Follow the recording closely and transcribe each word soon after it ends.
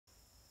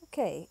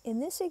Okay, in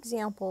this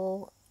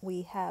example,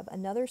 we have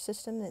another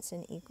system that's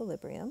in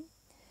equilibrium.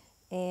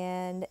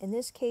 And in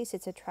this case,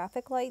 it's a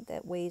traffic light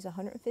that weighs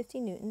 150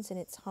 newtons and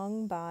it's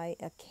hung by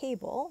a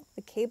cable.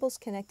 The cable's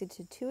connected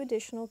to two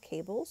additional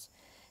cables,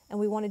 and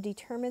we want to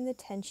determine the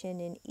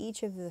tension in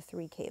each of the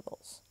three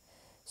cables.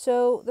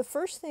 So the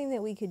first thing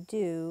that we could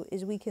do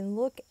is we can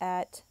look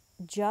at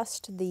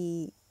just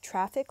the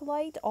traffic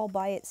light all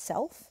by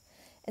itself.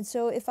 And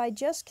so if I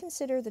just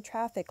consider the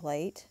traffic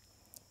light,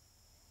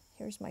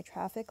 here's my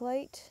traffic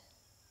light,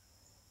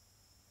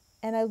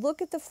 and I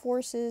look at the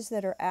forces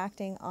that are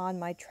acting on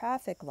my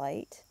traffic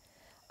light,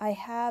 I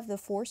have the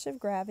force of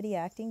gravity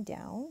acting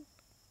down,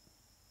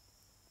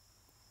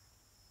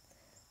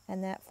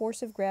 and that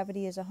force of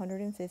gravity is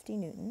 150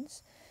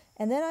 newtons.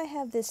 And then I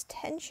have this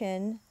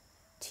tension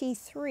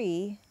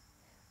T3,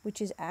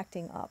 which is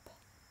acting up.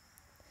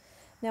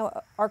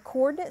 Now, our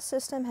coordinate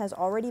system has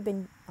already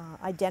been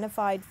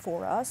identified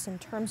for us in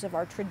terms of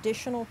our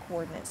traditional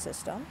coordinate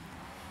system.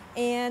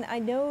 And I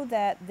know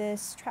that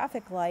this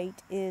traffic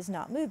light is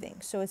not moving,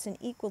 so it's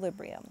in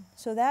equilibrium.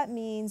 So that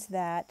means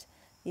that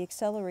the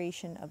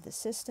acceleration of the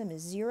system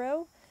is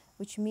 0,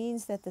 which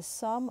means that the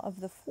sum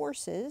of the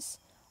forces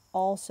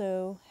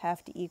also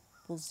have to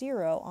equal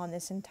 0 on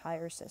this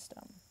entire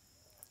system.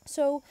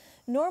 So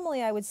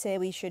normally I would say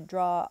we should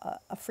draw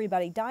a free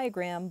body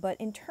diagram, but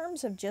in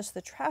terms of just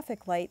the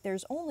traffic light,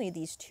 there's only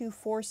these two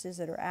forces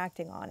that are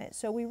acting on it.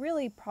 So we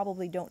really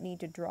probably don't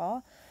need to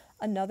draw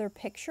another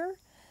picture.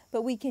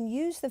 But we can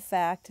use the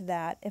fact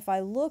that if I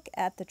look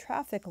at the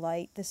traffic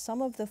light, the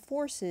sum of the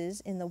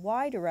forces in the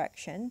y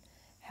direction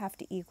have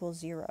to equal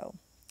 0.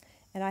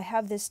 And I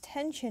have this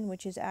tension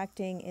which is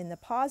acting in the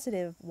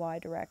positive y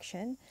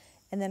direction,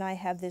 and then I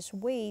have this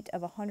weight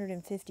of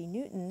 150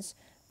 newtons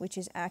which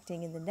is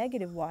acting in the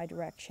negative y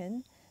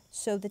direction.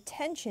 So the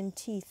tension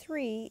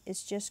T3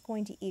 is just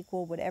going to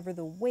equal whatever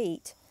the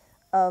weight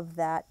of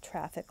that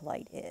traffic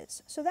light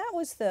is. So that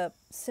was the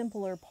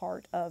simpler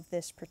part of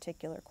this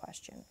particular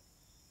question.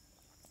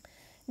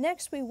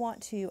 Next, we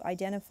want to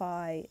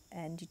identify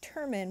and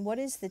determine what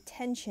is the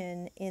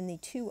tension in the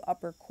two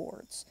upper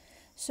chords.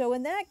 So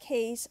in that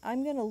case,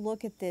 I'm going to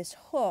look at this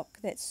hook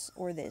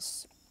or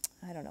this,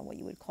 I don't know what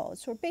you would call it,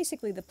 so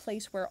basically the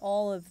place where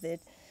all of the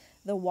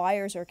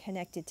wires are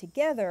connected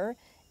together.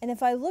 And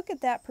if I look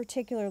at that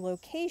particular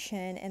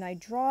location and I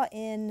draw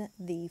in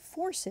the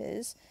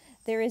forces,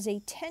 there is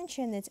a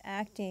tension that's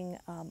acting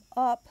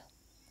up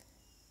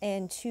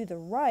and to the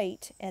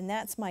right, and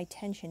that's my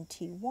tension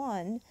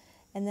T1.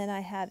 And then I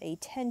have a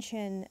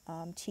tension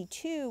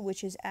T2,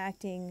 which is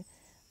acting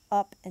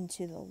up and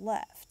to the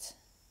left.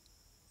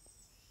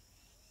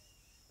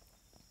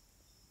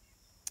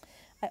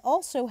 I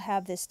also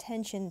have this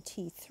tension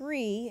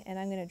T3, and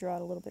I'm going to draw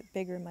it a little bit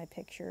bigger in my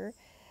picture,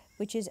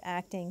 which is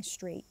acting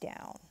straight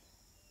down.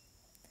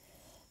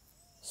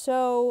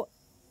 So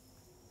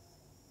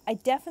I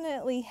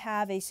definitely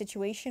have a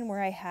situation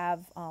where I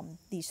have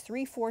these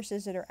three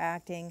forces that are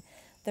acting.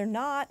 They're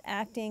not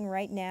acting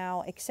right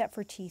now, except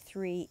for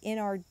T3, in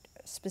our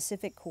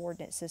specific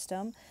coordinate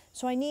system.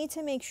 So I need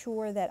to make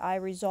sure that I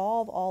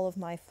resolve all of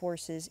my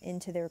forces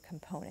into their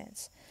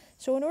components.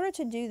 So in order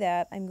to do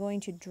that, I'm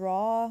going to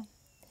draw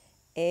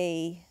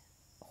a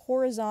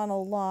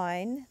horizontal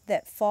line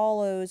that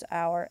follows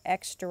our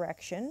x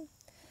direction.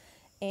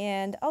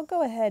 And I'll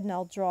go ahead and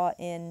I'll draw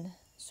in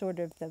sort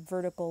of the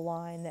vertical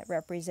line that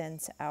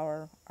represents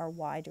our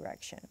y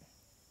direction.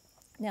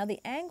 Now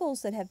the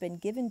angles that have been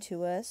given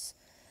to us,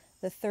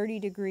 the 30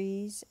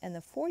 degrees and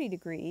the 40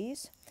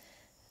 degrees,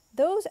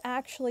 those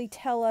actually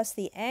tell us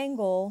the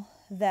angle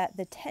that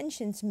the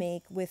tensions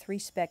make with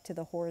respect to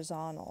the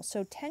horizontal.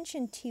 So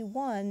tension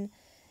T1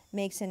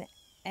 makes an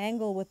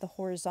angle with the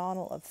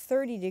horizontal of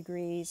 30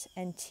 degrees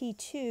and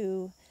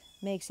T2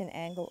 makes an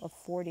angle of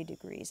 40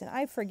 degrees. And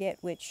I forget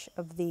which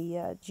of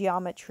the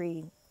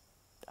geometry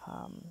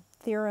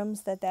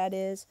theorems that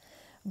is,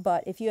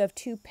 but if you have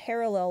two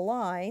parallel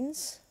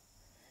lines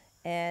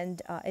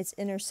and it's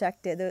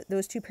intersected,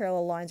 those two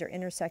parallel lines are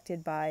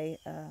intersected by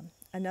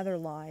another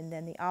line,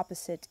 then the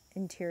opposite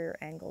interior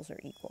angles are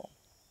equal.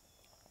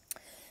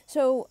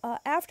 So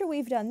after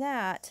we've done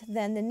that,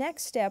 then the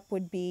next step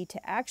would be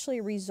to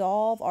actually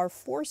resolve our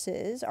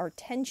forces, our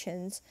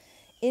tensions,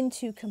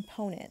 into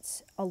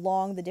components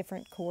along the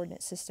different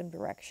coordinate system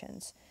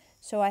directions.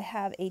 So I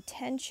have a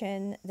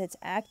tension that's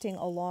acting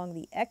along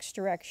the x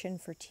direction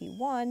for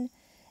T1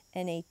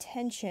 and a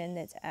tension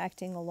that's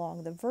acting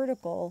along the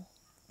vertical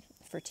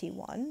for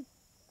T1.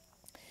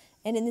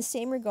 And in the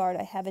same regard,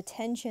 I have a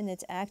tension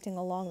that's acting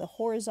along the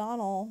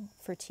horizontal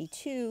for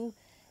T2,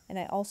 and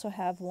I also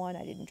have one,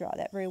 I didn't draw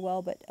that very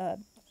well, but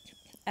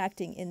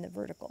acting in the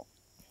vertical.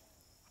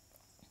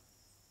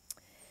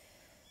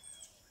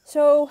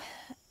 So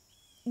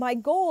my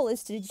goal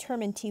is to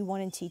determine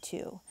T1 and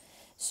T2.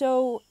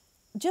 So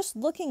just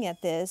looking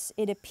at this,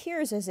 it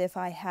appears as if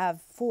I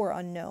have four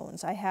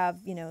unknowns. I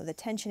have, the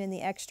tension in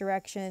the x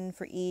direction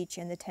for each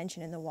and the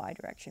tension in the y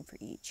direction for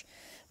each.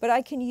 But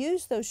I can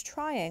use those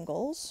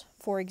triangles,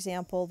 for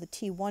example, the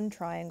T1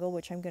 triangle,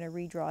 which I'm going to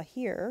redraw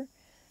here,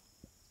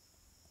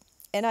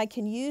 And I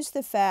can use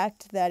the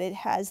fact that it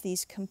has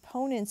these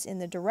components in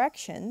the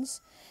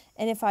directions,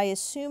 and if I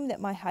assume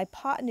that my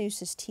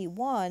hypotenuse is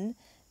T1,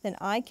 then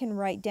I can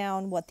write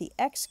down what the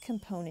x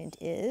component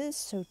is.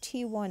 So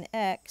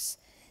T1x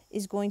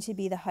is going to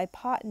be the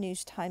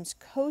hypotenuse times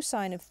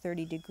cosine of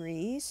 30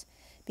 degrees,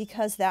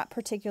 because that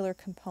particular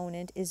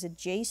component is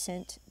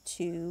adjacent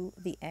to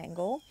the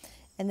angle.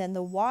 And then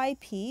the y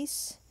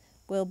piece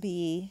will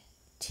be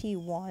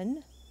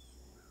T1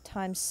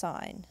 times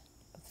sine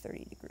of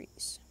 30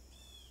 degrees.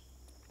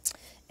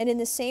 And in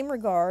the same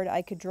regard,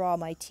 I could draw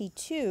my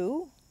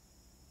T2,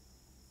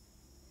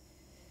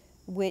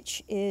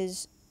 which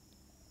is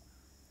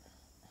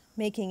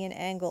making an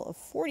angle of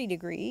 40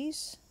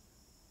 degrees.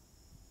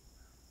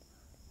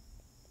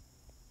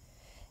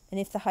 And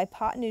if the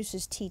hypotenuse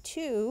is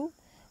T2,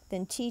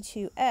 then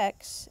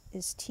T2x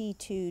is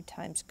T2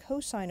 times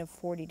cosine of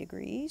 40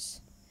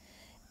 degrees.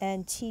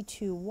 And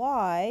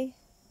T2y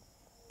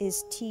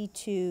is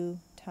T2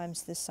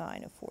 times the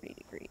sine of 40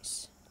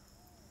 degrees.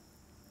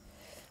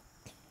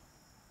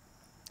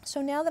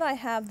 So now that I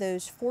have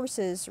those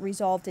forces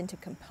resolved into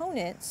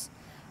components,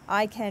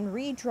 I can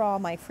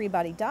redraw my free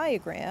body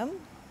diagram,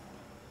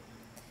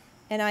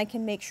 and I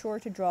can make sure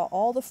to draw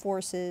all the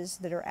forces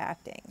that are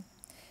acting.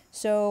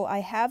 So I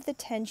have the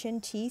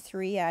tension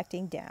T3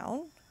 acting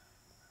down,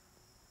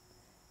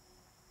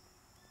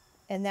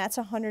 and that's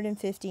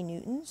 150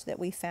 newtons that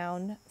we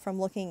found from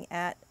looking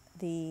at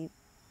the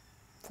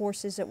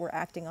forces that were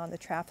acting on the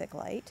traffic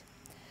light.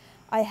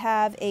 I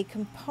have a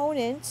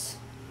component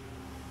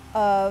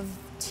of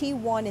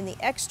T1 in the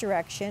x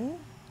direction,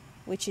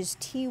 which is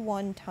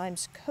T1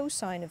 times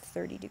cosine of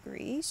 30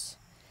 degrees.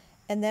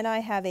 And then I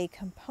have a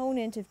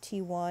component of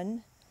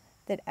T1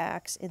 that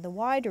acts in the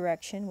y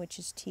direction, which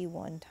is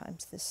T1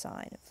 times the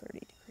sine of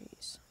 30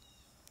 degrees.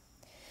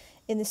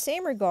 In the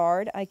same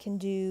regard, I can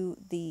do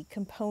the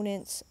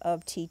components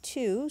of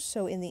T2.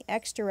 So in the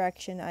x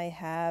direction, I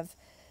have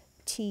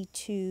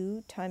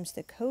T2 times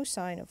the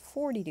cosine of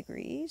 40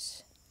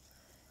 degrees.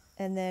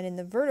 And then in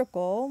the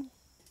vertical,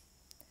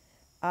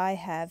 I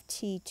have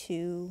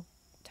T2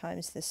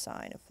 times the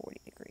sine of 40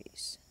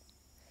 degrees.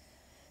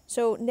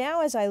 So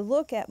now as I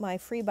look at my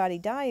free body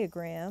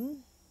diagram,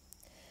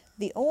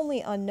 the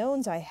only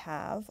unknowns I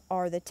have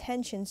are the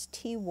tensions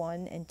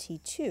T1 and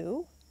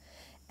T2,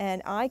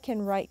 and I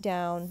can write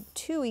down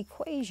two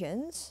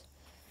equations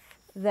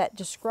that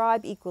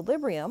describe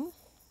equilibrium,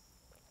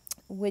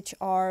 which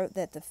are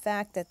that the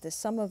fact that the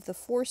sum of the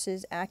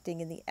forces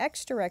acting in the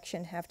x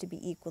direction have to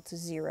be equal to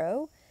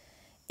 0,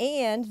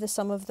 and the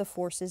sum of the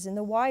forces in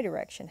the y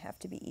direction have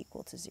to be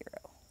equal to 0.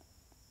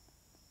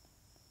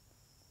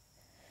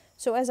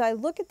 So as I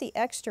look at the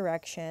x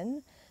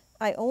direction,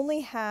 I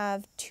only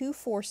have two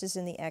forces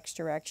in the x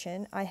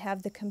direction. I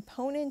have the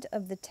component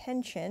of the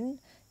tension,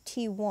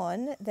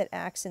 T1, that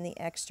acts in the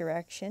x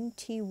direction,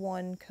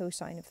 T1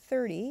 cosine of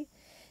 30,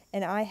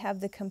 and I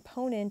have the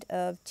component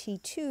of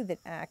T2 that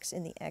acts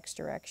in the x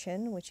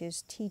direction, which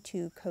is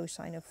T2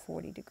 cosine of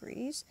 40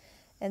 degrees,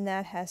 and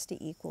that has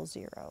to equal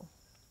 0.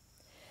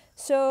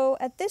 So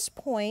at this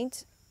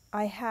point,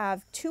 I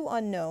have two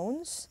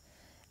unknowns,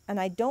 and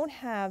I don't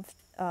have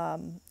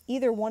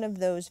either one of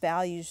those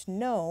values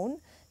known.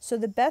 So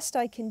the best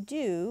I can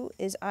do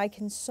is I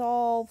can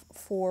solve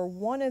for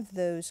one of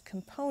those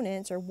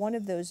components or one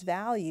of those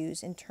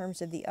values in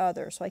terms of the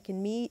other. So I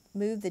can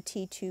move the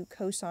T2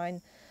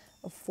 cosine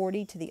of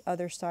 40 to the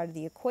other side of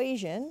the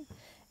equation.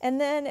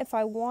 And then if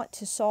I want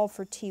to solve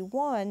for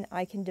T1,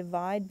 I can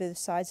divide both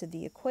sides of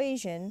the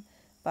equation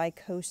by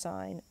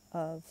cosine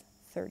of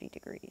 30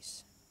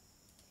 degrees.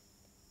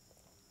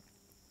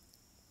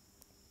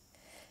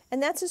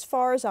 And that's as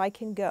far as I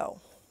can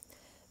go.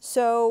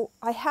 So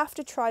I have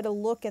to try to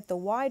look at the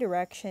y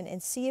direction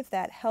and see if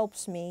that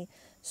helps me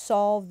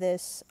solve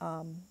this,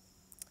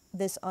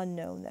 this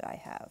unknown that I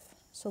have.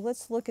 So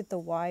let's look at the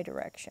y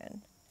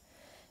direction.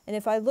 And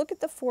if I look at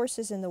the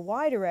forces in the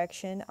y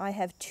direction, I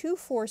have two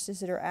forces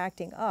that are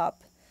acting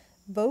up,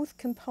 both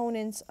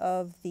components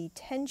of the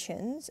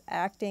tensions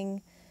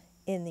acting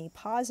in the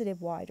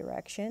positive y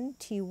direction,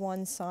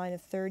 T1 sine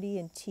of 30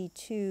 and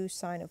T2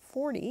 sine of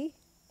 40.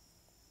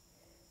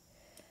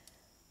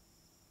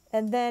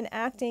 And then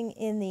acting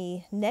in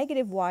the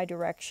negative y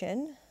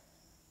direction,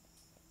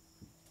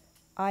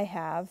 I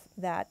have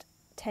that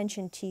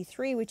tension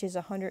T3, which is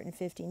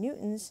 150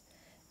 newtons,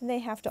 and they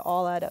have to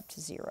all add up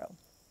to 0.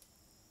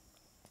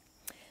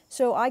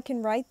 So I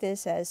can write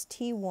this as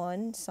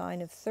T1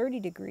 sine of 30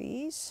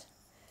 degrees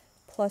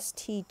plus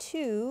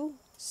T2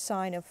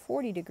 sine of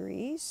 40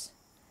 degrees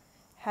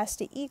has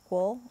to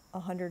equal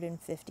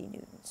 150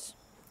 newtons.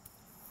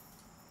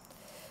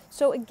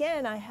 So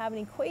again, I have an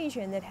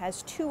equation that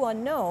has two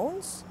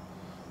unknowns,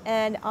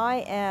 and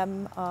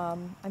I'm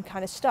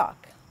kind of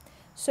stuck.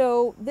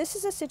 So this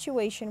is a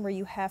situation where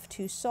you have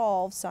to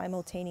solve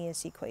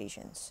simultaneous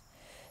equations.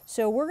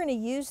 So we're going to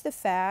use the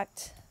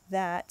fact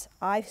that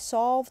I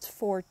solved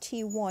for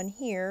T1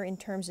 here in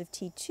terms of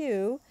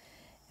T2,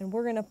 and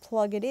we're going to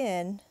plug it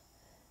in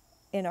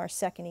our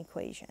second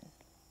equation.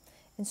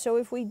 And so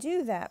if we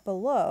do that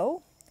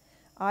below,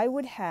 I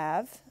would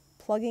have,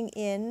 plugging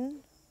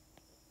in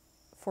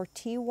for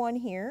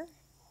T1 here,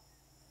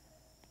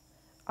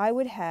 I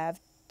would have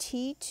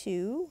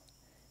T2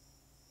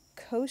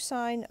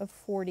 cosine of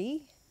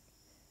 40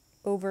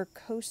 over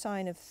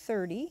cosine of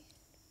 30.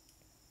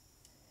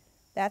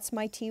 That's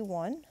my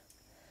T1,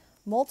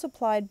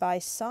 multiplied by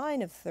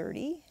sine of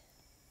 30,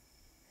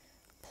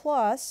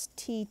 plus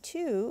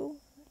T2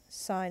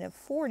 sine of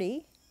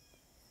 40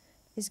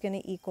 is going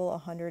to equal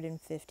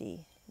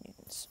 150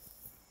 newtons.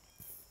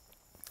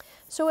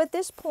 So at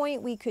this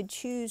point, we could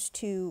choose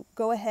to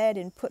go ahead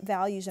and put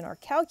values in our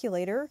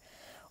calculator,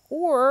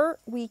 or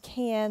we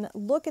can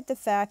look at the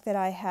fact that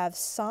I have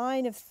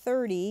sine of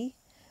 30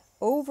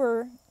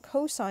 over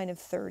cosine of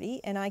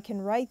 30, and I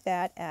can write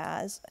that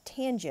as a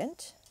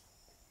tangent.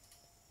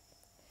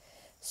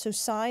 So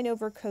sine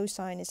over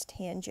cosine is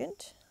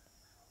tangent.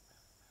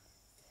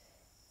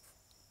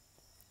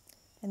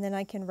 And then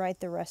I can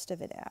write the rest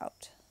of it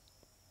out.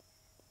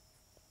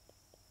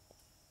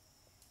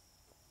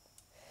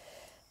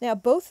 Now,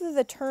 both of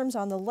the terms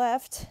on the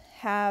left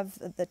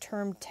have the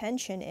term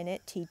tension in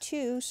it,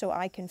 T2, so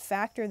I can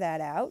factor that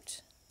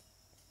out.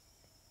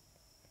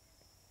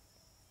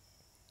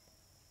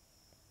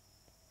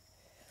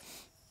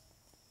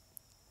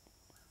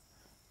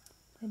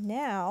 And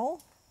now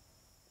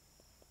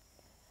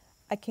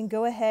I can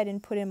go ahead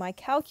and put in my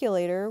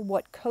calculator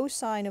what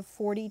cosine of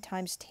 40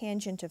 times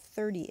tangent of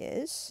 30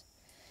 is.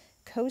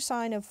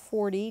 Cosine of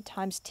 40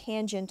 times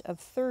tangent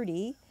of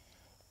 30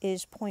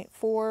 is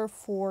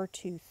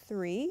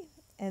 0.4423,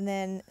 and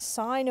then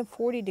sine of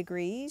 40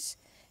 degrees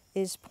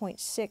is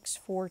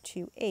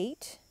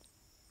 0.6428.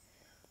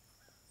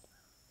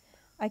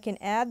 I can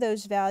add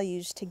those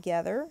values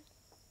together,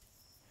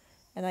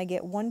 and I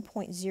get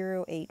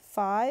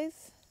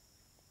 1.085.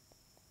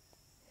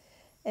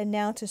 And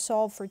now to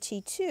solve for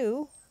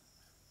T2,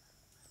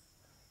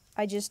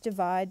 I just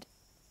divide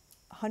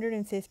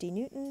 150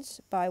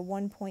 newtons by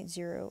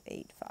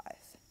 1.085.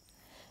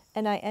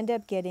 And I end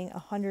up getting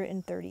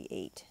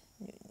 138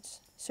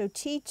 newtons. So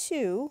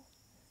T2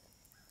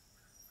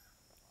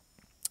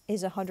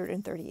 is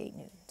 138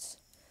 newtons.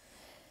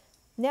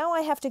 Now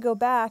I have to go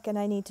back and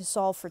I need to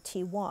solve for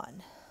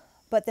T1.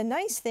 But the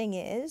nice thing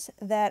is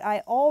that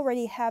I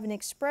already have an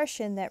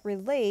expression that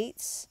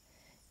relates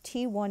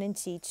T1 and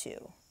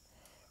T2.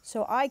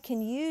 So I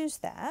can use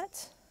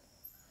that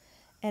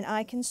and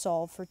I can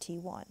solve for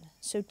T1.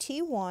 So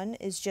T1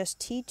 is just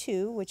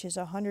T2, which is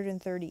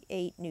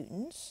 138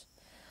 newtons,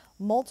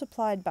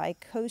 multiplied by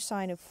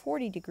cosine of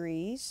 40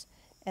 degrees,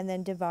 and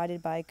then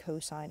divided by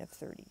cosine of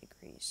 30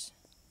 degrees.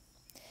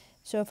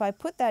 So if I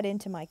put that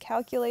into my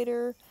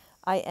calculator,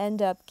 I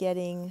end up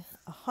getting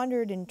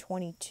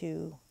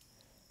 122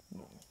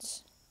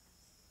 newtons.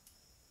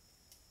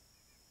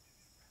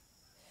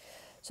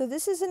 So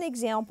this is an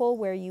example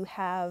where you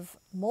have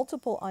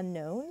multiple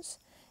unknowns,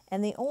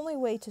 and the only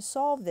way to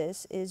solve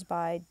this is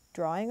by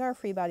drawing our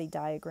free body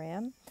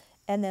diagram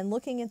and then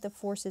looking at the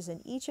forces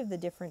in each of the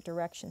different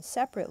directions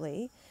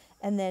separately,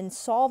 and then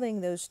solving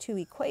those two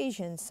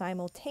equations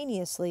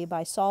simultaneously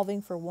by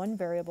solving for one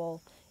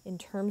variable in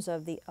terms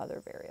of the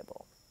other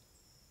variable.